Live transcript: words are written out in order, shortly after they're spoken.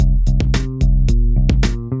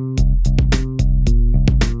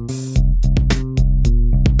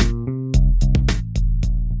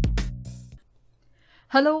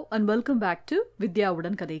Hello and welcome back to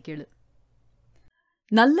வித்யாவுடன் கதை கேளு.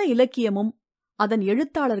 நல்ல இலக்கியமும் அதன்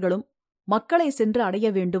எழுத்தாளர்களும் மக்களை சென்று அடைய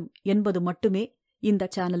வேண்டும் என்பது மட்டுமே இந்த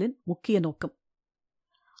சேனலின் முக்கிய நோக்கம்.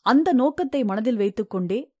 அந்த நோக்கத்தை மனதில்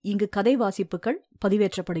வைத்துக்கொண்டே இங்கு கதை வாசிப்புகள்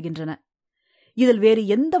பதிவேற்றப்படுகின்றன. இதில் வேறு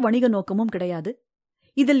எந்த வணிக நோக்கமும் கிடையாது.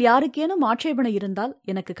 இதில் யாருக்கேனும் ஆட்சேபனை இருந்தால்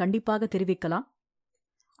எனக்கு கண்டிப்பாக தெரிவிக்கலாம்.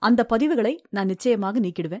 அந்த பதிவுகளை நான் நிச்சயமாக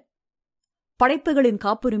நீக்கிடுவேன். படைப்புகளின்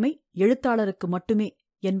காப்புரிமை எழுத்தாளருக்கு மட்டுமே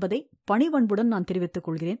என்பதை பணிவன்புடன் நான் தெரிவித்துக்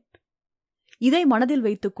கொள்கிறேன். இதை மனதில்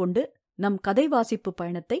வைத்துக்கொண்டு நம் கதை வாசிப்பு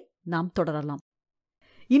பயணத்தை நாம் தொடரலாம்.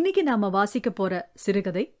 இன்னைக்கு நாம வாசிக்க போற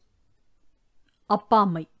சிறுகதை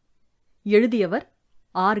அப்பாம்மை. எழுதியவர்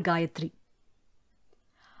ஆர். காயத்ரி.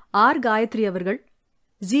 ஆர். காயத்ரி அவர்கள்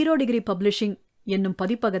 0 டிகிரி பப்ளிஷிங் என்னும்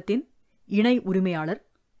பதிப்பகத்தின் இணை உரிமையாளர்.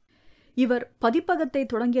 இவர் பதிப்பகத்தை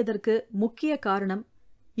தொடங்கியதற்கு முக்கிய காரணம்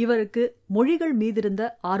இவருக்கு மொழிகள் மீதிருந்த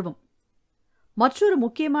ஆர்வம். மற்றொரு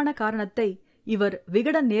முக்கியமான காரணத்தை இவர்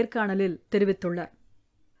விகடன் நேர்காணலில் தெரிவித்துள்ளார்.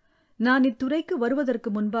 நான் இத்துறைக்கு வருவதற்கு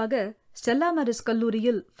முன்பாக ஸ்டெல்லா மேரிஸ்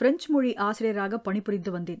கல்லூரியில் பிரெஞ்சு மொழி ஆசிரியராக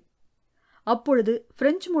பணிபுரிந்து வந்தேன். அப்பொழுது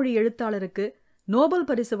பிரெஞ்சு மொழி எழுத்தாளருக்கு நோபல்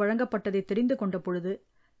பரிசு வழங்கப்பட்டதை தெரிந்து கொண்ட பொழுது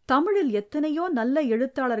தமிழில் எத்தனையோ நல்ல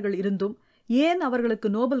எழுத்தாளர்கள் இருந்தும் ஏன் அவர்களுக்கு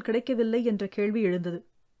நோபல் கிடைக்கவில்லை என்ற கேள்வி எழுந்தது.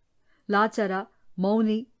 லாச்சரா,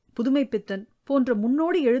 மௌனி, புதுமைப்பித்தன் போன்ற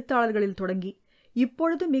முன்னோடி எழுத்தாளர்களில் தொடங்கி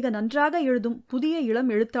இப்பொழுது மிக நன்றாக எழுதும் புதிய இளம்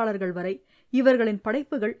எழுத்தாளர்கள் வரை இவர்களின்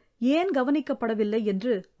படைப்புகள் ஏன் கவனிக்கப்படவில்லை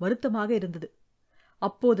என்று வருத்தமாக இருந்தது.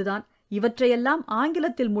 அப்போதுதான் இவற்றையெல்லாம்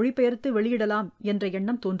ஆங்கிலத்தில் மொழிபெயர்த்து வெளியிடலாம் என்ற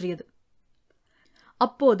எண்ணம் தோன்றியது.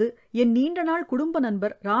 அப்போது என் நீண்ட நாள் குடும்ப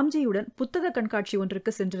நண்பர் ராம்ஜியுடன் புத்தக கண்காட்சி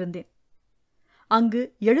ஒன்றுக்கு சென்றிருந்தேன். அங்கு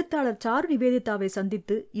எழுத்தாளர் சாரு நிவேதிதாவை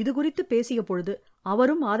சந்தித்து இதுகுறித்து பேசிய பொழுது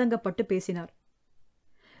அவரும் ஆதங்கப்பட்டு பேசினார்.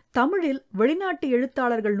 தமிழில் வெளிநாட்டு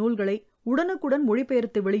எழுத்தாளர்கள் நூல்களை உடனுக்குடன்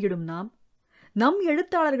மொழிபெயர்த்து வெளியிடும் நம்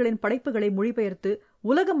எழுத்தாளர்களின் படைப்புகளை மொழிபெயர்த்து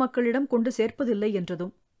உலக மக்களிடம் கொண்டு சேர்ப்பதில்லை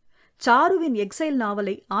என்றதும், சாருவின் எக்ஸைல்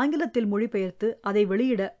நாவலை ஆங்கிலத்தில் மொழிபெயர்த்து அதை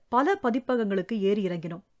வெளியிட பல பதிப்பகங்களுக்கு ஏறி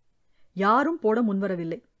இறங்கினோம். யாரும் போட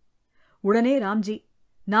முன்வரவில்லை. உடனே ராம்ஜி,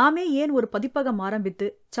 நாமே ஏன் ஒரு பதிப்பகம் ஆரம்பித்து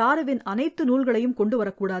சாருவின் அனைத்து நூல்களையும் கொண்டு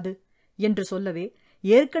வரக்கூடாது என்று சொல்லவே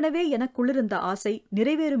ஏற்கனவே எனக்குள்ளிருந்த ஆசை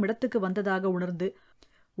நிறைவேறும் இடத்துக்கு வந்ததாக உணர்ந்து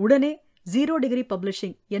உடனே 0 டிகிரி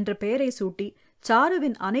பப்ளிஷிங் என்ற பெயரை சூட்டி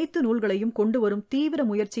சாருவின் அனைத்து நூல்களையும் கொண்டு வரும் தீவிர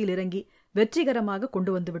முயற்சியில் இறங்கி வெற்றிகரமாக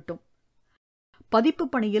கொண்டு வந்துவிட்டோம். பதிப்பு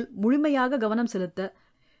பணியில் முழுமையாக கவனம் செலுத்த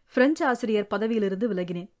பிரெஞ்சு ஆசிரியர் பதவியிலிருந்து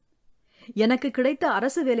விலகினேன். எனக்கு கிடைத்த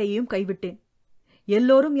அரசு வேலையையும் கைவிட்டேன்.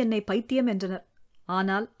 எல்லோரும் என்னை பைத்தியம் என்றனர்.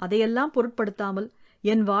 ஆனால் அதையெல்லாம் பொருட்படுத்தாமல்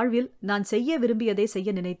என் வாழ்வில் நான் செய்ய விரும்பியதை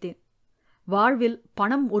செய்ய நினைத்தேன். வாழ்வில்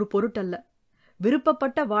பணம் ஒரு பொருட்டல்ல.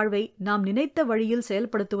 விருப்பப்பட்ட வாழ்வை நாம் நினைத்த வழியில்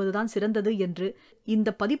செயல்படுத்துவதுதான் சிறந்தது என்று இந்த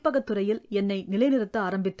பதிப்பகத்துறையில் என்னை நிலைநிறுத்த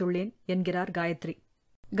ஆரம்பித்துள்ளேன் என்கிறார் காயத்ரி.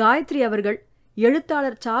 காயத்ரி அவர்கள்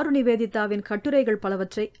எழுத்தாளர் சாரு நிவேதிதாவின் கட்டுரைகள்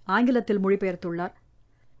பலவற்றை ஆங்கிலத்தில் மொழிபெயர்த்துள்ளார்.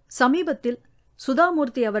 சமீபத்தில்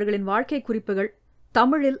சுதாமூர்த்தி அவர்களின் வாழ்க்கை குறிப்புகள்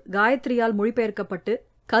தமிழில் காயத்ரியால் மொழிபெயர்க்கப்பட்டு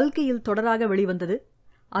கல்கியில் தொடராக வெளிவந்தது.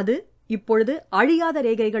 அது இப்பொழுது அழியாத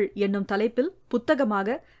ரேகைகள் என்னும் தலைப்பில்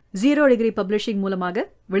புத்தகமாக 0 டிகிரி பப்ளிஷிங் மூலமாக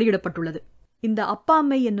வெளியிடப்பட்டுள்ளது. இந்த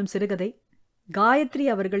அப்பாம்மை என்னும் சிறுகதை காயத்ரி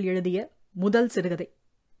அவர்கள் எழுதிய முதல் சிறுகதை.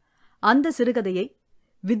 அந்த சிறுகதையை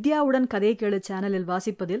வித்யாவுடன் கதை கேளு சேனலில்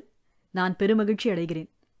வாசிப்பதில் நான் பெருமகிழ்ச்சி அடைகிறேன்.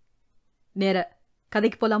 நேர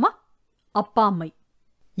கதைக்கு போலாமா? அப்பாம்மை.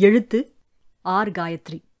 எழுத்து ஆர்.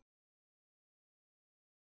 காயத்ரி.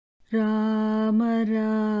 ராம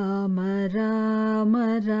ராம ராம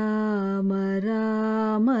ராம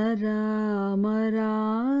ராம ராம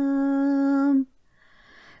ராம்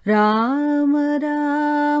ராம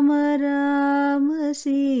ராம ராம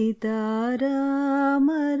சீதா ராம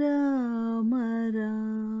ராம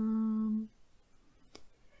ராம்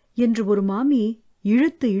என்று ஒரு மாமி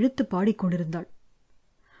இழுத்து இழுத்து பாடிக்கொண்டிருந்தாள்.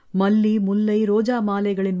 மல்லி, முல்லை, ரோஜா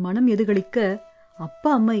மாலைகளின் மனம் எதுகளிக்க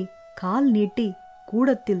அப்பாம்மை கால் நீட்டி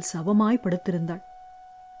கூடத்தில் சவமாய் படுத்திருந்தாள்.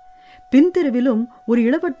 பின்தெருவிலும் ஒரு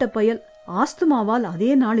இளவட்ட பயல் ஆஸ்துமாவால்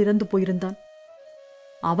அதே நாள் இறந்து போயிருந்தான்.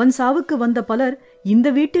 அவன் சாவுக்கு வந்த பலர் இந்த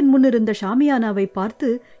வீட்டின் முன்னிருந்த ஷாமியானாவை பார்த்து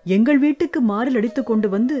எங்கள் வீட்டுக்கு மாறில் அடித்து கொண்டு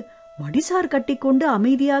வந்து மடிசார் கட்டிக்கொண்டு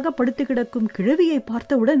அமைதியாக படுத்து கிடக்கும் கிழவியை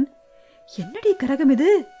பார்த்தவுடன் என்னடி கரகம்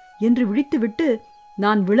இது என்று விழித்துவிட்டு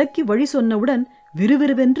நான் விளக்கி வழி சொன்னவுடன்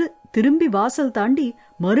விறுவிறுவென்று திரும்பி வாசல் தாண்டி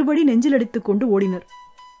மறுபடி நெஞ்சில் அடித்துக் கொண்டு ஓடினர்.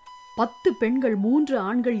 10 பெண்கள் 3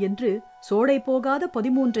 ஆண்கள் என்று சோடை போகாத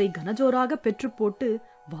 13ஐ கனஜோராக பெற்று போட்டு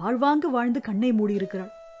வாழ்வாங்கு வாழ்ந்து கண்ணை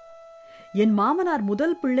மூடியிருக்கிறாள். என் மாமனார்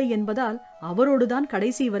முதல் பிள்ளை என்பதால் அவரோடுதான்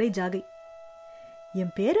கடைசி வரை ஜாகை.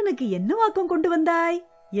 என் பேரனுக்கு என்ன வாக்கம் கொண்டு வந்தாய்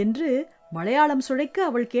என்று மலையாளம் சுழைக்க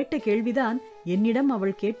அவள் கேட்ட கேள்விதான் என்னிடம்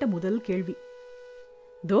அவள் கேட்ட முதல் கேள்வி.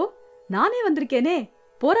 தோ நானே வந்திருக்கேனே,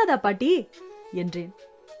 போராதா பாட்டி என்றேன்.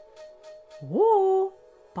 ஓ,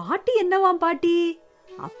 பாட்டி என்னவாம் பாட்டி,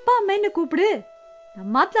 அப்பா அம்மைன்னு கூப்பிடு,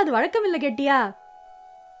 நம்மாத்துல அது வழக்கம் இல்ல கேட்டியா?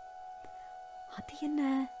 அது என்ன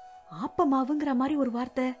ஆப்பமாவுங்கிற மாதிரி ஒரு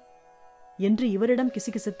வார்த்தை என்று இவரிடம்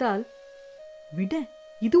கிசுகிசுத்தால், விட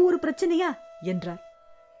இது ஒரு பிரச்சனையா என்றார்.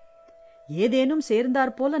 ஏதேனும்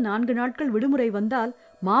சேர்ந்தாற் போல 4 நாட்கள் விடுமுறை வந்தால்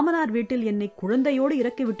மாமனார் வீட்டில் என்னை குழந்தையோடு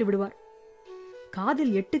இறக்கி விட்டு விடுவார்.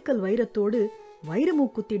 காதில் 8 கல் வைரத்தோடு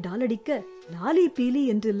வைரமூக்குத்தி டாலடிக்க லாலி பீலி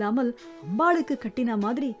என்று இல்லாமல் அம்பாளுக்கு கட்டின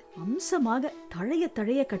மாதிரி அம்சமாக தழைய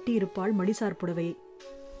தழைய கட்டியிருப்பாள் மடிசார் புடவையை.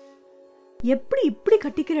 எப்படி இப்படி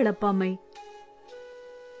கட்டிக்கிறேளப்பாமை?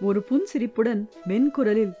 ஒரு புன்சிரிப்புடன்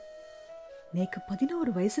மென்குரலில், நேக்கு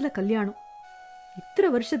 11 வயசுல கல்யாணம், இத்தனை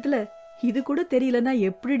வருஷத்துல இது கூட தெரியலனா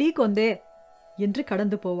எப்படிடி கொந்தே என்று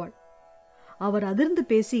கடந்து போவாள். அவர் அதிர்ந்து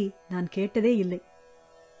பேசி நான் கேட்டதே இல்லை.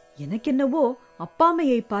 எனக்கென்னவோ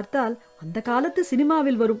அப்பாமையை பார்த்தால் அந்த காலத்து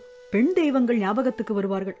சினிமாவில் வரும் பெண் தெய்வங்கள் ஞாபகத்துக்கு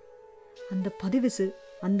வருவார்கள். அந்த பதிவிசு,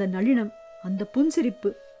 அந்த நளினம், அந்த புன்சிரிப்பு,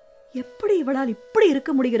 எப்படி இவளால் இப்படி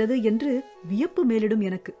இருக்க முடிகிறது என்று வியப்பு மேலிடும்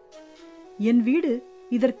எனக்கு. என் வீடு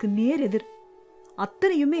இதற்கு நேர் எதிர்.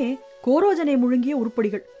 அத்தனையுமே கோரோஜனை முழுங்கிய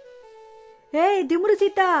உருப்படிகள். ஏய் திமுரு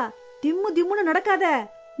சீதா, திம்மு திம்முன்னு நடக்காத,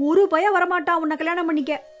 ஒரு பய வரமாட்டான் உன்னை கல்யாணம்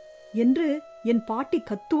பண்ணிக்க என்று என் பாட்டி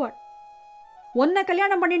கத்துவாள். உன்னை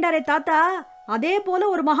கல்யாணம் பண்ணிண்டாரே தாத்தா, அதே போல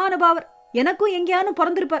ஒரு மகானுபாவர் எனக்கும் எங்கேயானு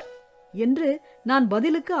பிறந்திருப்பார் என்று நான்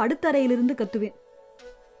பதிலுக்கு அடுத்த அறையிலிருந்து கத்துவேன்.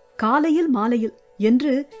 காலையில் மாலையில்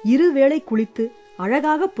என்று 2 வேளை குளித்து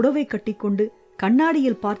அழகாக புடவை கட்டிக்கொண்டு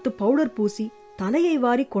கண்ணாடியில் பார்த்து பவுடர் பூசி தலையை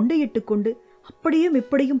வாரி கொண்டையிட்டு கொண்டு அப்படியும்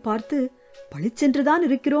இப்படியும் பார்த்து பளிச்சென்றுதான்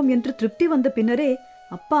இருக்கிறோம் என்று திருப்தி வந்த பின்னரே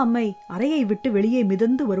அப்பா அம்மை அறையை விட்டு வெளியே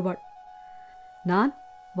மிதந்து வருவாள். நான்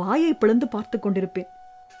வாயை பிளந்து பார்த்து கொண்டிருப்பேன்.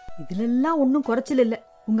 இதிலெல்லாம் ஒன்னும் குறைச்சல் இல்ல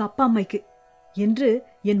உங்க அப்பா அம்மைக்கு என்று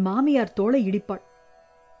என் மாமியார் தோளை இடிப்பாள்.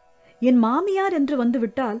 என் மாமியார் என்று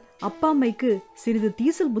வந்துவிட்டால் அப்பா அம்மைக்கு சிறிது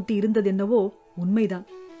தீசல் புத்தி இருந்ததென்னவோ உண்மைதான்.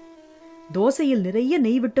 தோசையில் நிறைய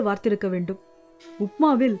நெய் விட்டு வார்த்திருக்க வேண்டும்,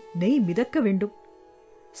 உப்மாவில் நெய் மிதக்க வேண்டும்.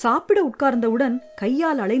 சாப்பிட உட்கார்ந்தவுடன்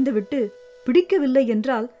கையால் அலைந்து விட்டு பிடிக்கவில்லை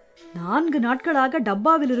என்றால் 4 நாட்களாக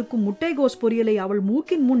டப்பாவில் இருக்கும் முட்டைகோஸ் பொரியலை அவள்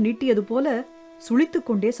மூக்கின் முன் நீட்டியது போல சுளித்துக்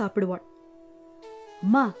கொண்டே சாப்பிடுவாள்.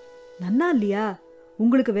 அம்மா நன்னா இல்லையா,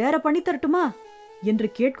 உங்களுக்கு வேற பண்ணி தரட்டுமா என்று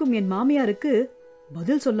கேட்கும் என் மாமியாருக்கு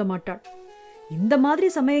பதில் சொல்ல மாட்டாள். இந்த மாதிரி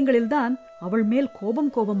சமயங்களில்தான் அவள் மேல்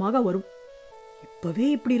கோபமாக வரும். இப்பவே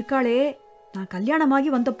இப்படி இருக்காளே, நான் கல்யாணமாகி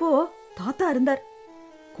வந்தப்போ தாத்தா இருந்தார்,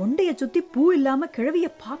 கொண்டைய சுத்தி பூ இல்லாம கிழவிய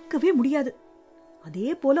பார்க்கவே முடியாது. அதே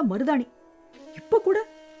போல மருதாணி, இப்ப கூட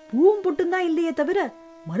பூவும் பொட்டுந்தான் இல்லையே தவிர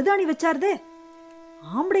மருதாணி வச்சார்தே.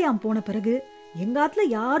 ஆம்படையாம் போன பிறகு எங்காத்துல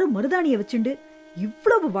யாரும் மருதாணிய வச்சுண்டு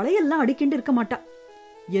இவ்வளவு வளையெல்லாம் அடிக்கிண்டு இருக்க மாட்டா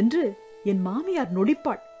என்று என் மாமியார்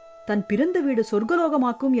நொடிப்பாள், தன் பிறந்த வீடு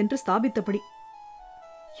சொர்க்கலோகமாக்கும் என்று ஸ்தாபித்தபடி.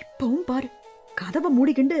 இப்பவும் பாரு, கதவை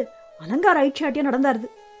மூடிக்கிண்டு அலங்கார ஐட்சியாட்டியா நடந்தாருது.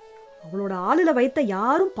 அவளோட ஆளுல வைத்த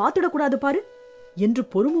யாரும் பார்த்துடக்கூடாது பாரு என்று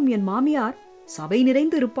பொறுமும் என் மாமியார் சபை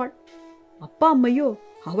நிறைந்து இருப்பாள். அப்பா அம்மையோ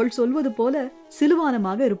அவள் சொல்வது போல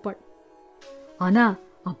சிலுவானமாக இருப்பாள். ஆனா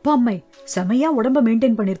அப்பா அம்மை செமையா உடம்ப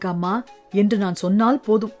மெயின்டைன் பண்ணிருக்காம்மா என்று நான் சொன்னால்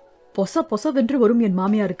போதும், பொசவென்று வரும் என்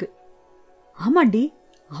மாமியாருக்கு. ஆமாண்டி,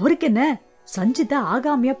 அவருக்கு என்ன, சஞ்சித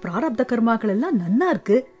ஆகாமிய பிராரப்த கர்மாக்கள் எல்லாம் நன்னா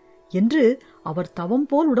இருக்கு என்று அவர் தவம்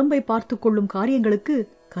போல் உடம்பை பார்த்து கொள்ளும் காரியங்களுக்கு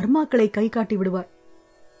கர்மாக்களை கை காட்டி விடுவார்.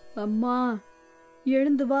 அம்மா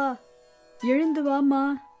எழுந்து வா, எழுந்து வாமா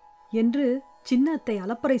என்று சின்ன அத்தை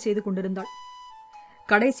அலப்பறை செய்து கொண்டிருந்தாள்.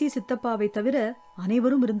 கடைசி சித்தப்பாவை தவிர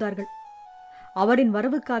அனைவரும் இருந்தார்கள். அவரின்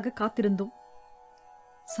வரவுக்காக காத்திருந்தோம்.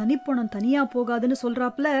 சனிப்பணம் தனியா போகாதுன்னு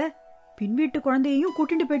சொல்றாப்ல, பின்வீட்டு குழந்தையையும்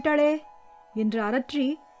கூட்டிட்டு போயிட்டாளே என்று அரற்றி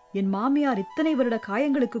என் மாமியார் இத்தனை வருட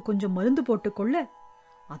காயங்களுக்கு கொஞ்சம் மருந்து போட்டுக்கொள்ள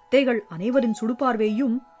அத்தைகள் அனைவரின்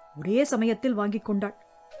சுடுபார்வையையும் ஒரே சமயத்தில் வாங்கிக் கொண்டாள்.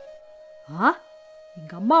 ஆ,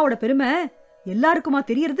 எங்க அம்மாவோட பெருமை எல்லாருக்குமா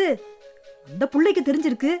தெரியறது? அந்த புள்ளைக்கு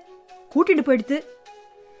தெரிஞ்சிருக்கு, கூட்டிட்டு போயிடுத்து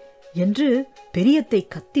என்று பெரியத்தை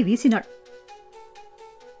கத்தி வீசினாள்.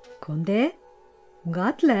 கொந்தே, உங்க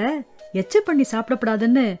ஆத்துல எச்ச பண்ணி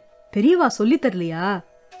சாப்பிடப்படாதுன்னு பெரியவா சொல்லி தரலையா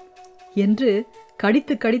என்று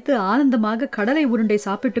கடித்து கடித்து ஆனந்தமாக கடலை உருண்டை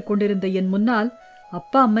சாப்பிட்டுக் கொண்டிருந்த என் முன்னால்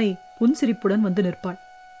அப்பா அம்மை புன்சிரிப்புடன் வந்து நிற்பாள்.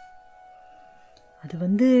 அது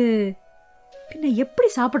பின்ன எப்படி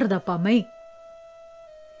சாப்பிடுறது அப்பா அம்மை?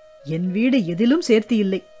 என் வீடு எதிலும் சேர்த்தி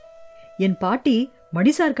இல்லை. என் பாட்டி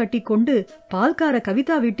மடிசார் கட்டிக்கொண்டு பால்கார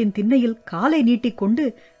கவிதா வீட்டின் திண்ணையில் காலை நீட்டிக்கொண்டு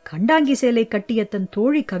கண்டாங்கி சேலை கட்டிய தன்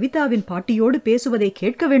தோழி கவிதாவின் பாட்டியோடு பேசுவதை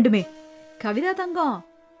கேட்க வேண்டுமே. கவிதா தங்கம்,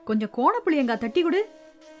 கொஞ்சம் கோணப்புளியங்கா தட்டி கொடு,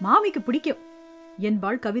 மாமிக்கு பிடிக்கும்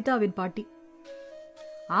என்பாள் கவிதாவின் பாட்டி.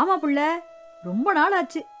 ஆமா புள்ள, ரொம்ப நாள்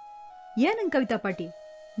ஆச்சு. ஏனுங்க கவிதா பாட்டி,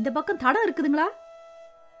 இந்த பக்கம் தடம் இருக்குதுங்களா?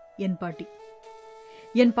 என் பாட்டி.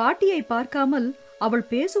 என் பாட்டியை பார்க்காமல் அவள்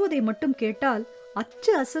பேசுவதை மட்டும் கேட்டால்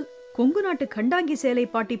அச்சு அசல் கொங்கு நாட்டு கண்டாங்கி சேலை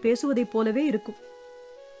பாட்டி பேசுவதைப் போலவே இருக்கும்.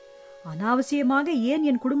 அனாவசியமாக ஏன்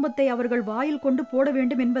என் குடும்பத்தை அவர்கள் வாயில் கொண்டு போட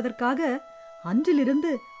வேண்டும் என்பதற்காக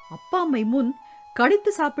அன்றிலிருந்து அப்பா அம்மை முன்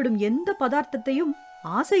கடித்து சாப்பிடும் எந்த பதார்த்தத்தையும்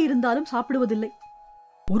ஆசை இருந்தாலும் சாப்பிடுவதில்லை.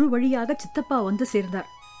 ஒரு வழியாக சித்தப்பா வந்து சேர்ந்தார்.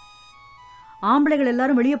 ஆம்பளைகள்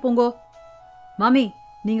எல்லாரும் வெளியே போங்கோ. மாமி,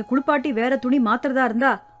 நீங்க குளிப்பாட்டி வேற துணி மாத்திரதா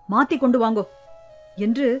இருந்தா மாத்தி கொண்டு வாங்கோ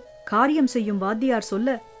என்று காரியம் செய்யும் வாத்தியார்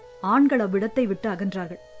சொல்ல ஆண்கள் அவ்விடத்தை விட்டு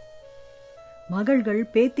அகன்றார்கள். மகள்கள்,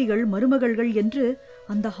 பேத்திகள், மருமகள்கள் என்று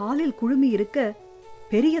அந்த ஹாலில் குழுமி இருக்க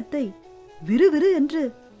பெரியத்தை விறுவிறு என்று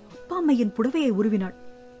அப்பா அம்மையின் புடவையை உருவினாள்.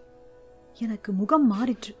 எனக்கு முகம்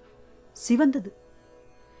மாறிற்று, சிவந்தது.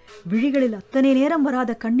 விழிகளில் அத்தனை நேரம்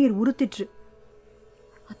வராத கண்ணீர் உறுத்திற்று.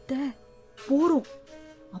 அத்தை, போறோம்.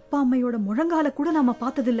 அப்பா அம்மையோட முழங்கால கூட நாம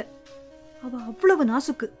பார்த்ததில்லை. அவ அவ்வளவு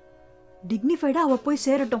நாசுக்கு. டிக்னிஃபைடா அவ போய்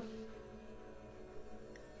சேரட்டும்.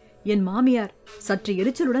 என் மாமியார் சற்று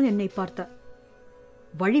எரிச்சலுடன் என்னை பார்த்தார்.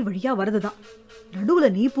 வழி வழியா வரதுதான், நடுவுல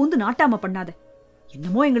நீ பூந்து நாட்டாம பண்ணாத.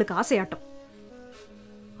 என்னமோ எங்களுக்கு ஆசையாட்டம்.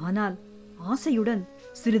 ஆனால் ஆசையுடன்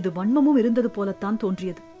சிறிது வன்மமும் இருந்தது போலத்தான்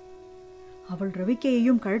தோன்றியது. அவள்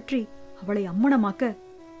ரவிக்கையையும் கழற்றி அவளை அம்மணமாக்க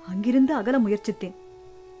அங்கிருந்து அகல முயற்சித்தேன்.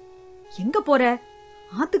 எங்க போற?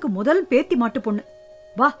 ஆத்துக்கு முதல் பேத்தி மாட்டு பொண்ணு,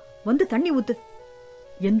 வா வந்து தண்ணி ஊத்து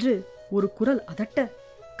என்று ஒரு குரல் அதட்ட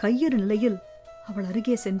கையறு நிலையில் அவள்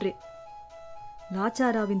அருகே சென்றேன்.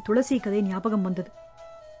 லாச்சாராவின் துளசி கதை ஞாபகம் வந்தது.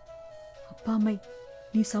 அப்பா அம்மை,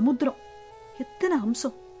 நீ சமுத்திரம், எத்தனை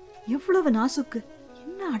அம்சம், எவ்வளவு நாசுக்கு,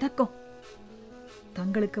 என்ன அடக்கம்.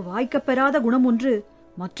 தங்களுக்கு வாய்க்கப்பெறாத குணம் ஒன்று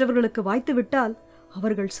மற்றவர்களுக்கு வாய்த்து விட்டால்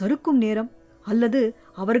அவர்கள் சறுக்கும் நேரம் அல்லது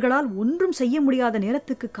அவர்களால் ஒன்றும் செய்ய முடியாத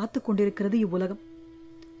நேரத்துக்கு காத்து கொண்டிருக்கிறது இவ்வுலகம்.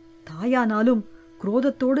 தாயானாலும்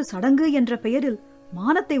குரோதத்தோடு சடங்கு என்ற பெயரில்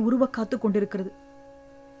மானத்தை உருவ காத்து கொண்டிருக்கிறது.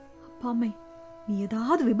 அப்பாமை, நீ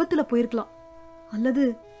ஏதாவது விபத்துல போயிருக்கலாம், அல்லது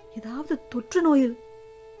ஏதாவது தொற்று நோயில்.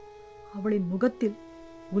 அவளின் முகத்தில்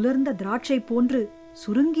உலர்ந்த திராட்சை போன்று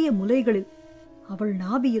சுருங்கிய முலைகளில் அவள்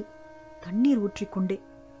நாபியில் தண்ணீர் ஊற்றிக்கொண்டே,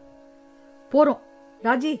 போறோம்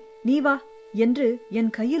ராஜி, நீ வா என்று என்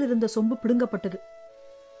கையில் இருந்த சொம்பு பிடுங்கப்பட்டது.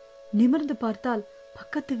 நிமிர்ந்து பார்த்தால்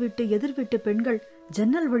பக்கத்து வீட்டு எதிர் வீட்டு பெண்கள்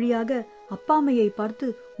ஜன்னல் வழியாக அப்பாமையை பார்த்து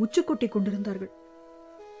உச்சு கொட்டி கொண்டிருந்தார்கள்.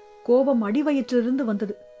 கோபம் அடிவயிற்றிலிருந்து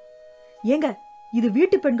வந்தது. ஏங்க, இது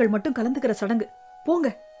வீட்டு பெண்கள் மட்டும் கலந்துக்கிற சடங்கு, போங்க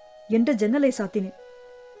என்று ஜன்னலை சாத்தினேன்.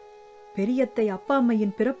 பெரியத்தை அப்பா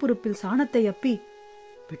அம்மையின் பிறப்புறுப்பில் சாணத்தை அப்பி,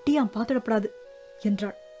 வெட்டியாம் பாத்திடப்படாது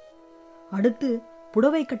என்றாள். அடுத்து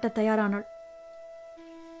புடவை கட்ட தயாரானாள்.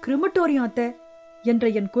 கிரிமட்டோரியம் அத்தை என்ற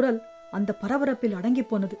என் குரல் அந்த பரபரப்பில் அடங்கி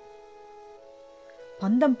போனது.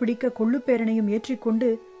 பந்தம் பிடிக்க கொள்ளுப்பேரனையும் ஏற்றிக்கொண்டு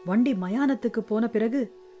வண்டி மயானத்துக்கு போன பிறகு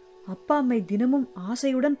அப்பா அம்மை தினமும்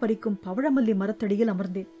ஆசையுடன் பறிக்கும் பவழமல்லி மரத்தடியில்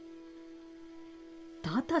அமர்ந்தேன்.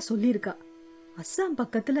 தாத்தா சொல்லியிருக்கா, அஸ்ஸாம்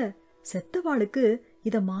பக்கத்துல செத்தவாளுக்கு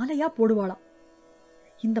இத மாலையா போடுவாளாம்.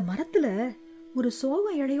 இந்த மரத்துல ஒரு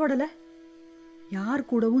சோகம் இழையோடல, யார்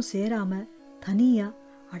கூடவும் சேராம தனியா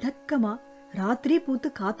அடக்கமா ராத்திரி பூத்து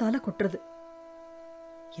காத்தால கொட்டுறது.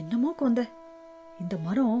 என்னமோ கொந்த, இந்த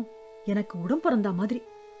மரம் எனக்கு உடம்பிறந்த மாதிரி.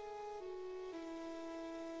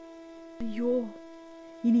 ஐயோ,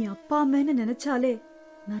 இனி அப்பா அம்மன்னு நினைச்சாலே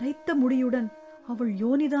நரைத்த முடியுடன் அவள்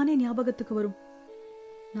யோனிதானே ஞாபகத்துக்கு வரும்.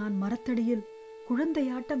 நான் மரத்தடியில்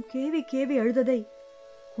குழந்தையாட்டம் கேவி கேவி அழுததை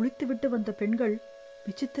குளித்துவிட்டு வந்த பெண்கள்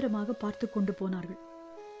விசித்திரமாக பார்த்து கொண்டு போனார்கள்.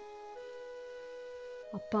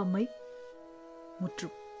 அப்பா அம்மை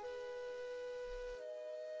முற்றும்.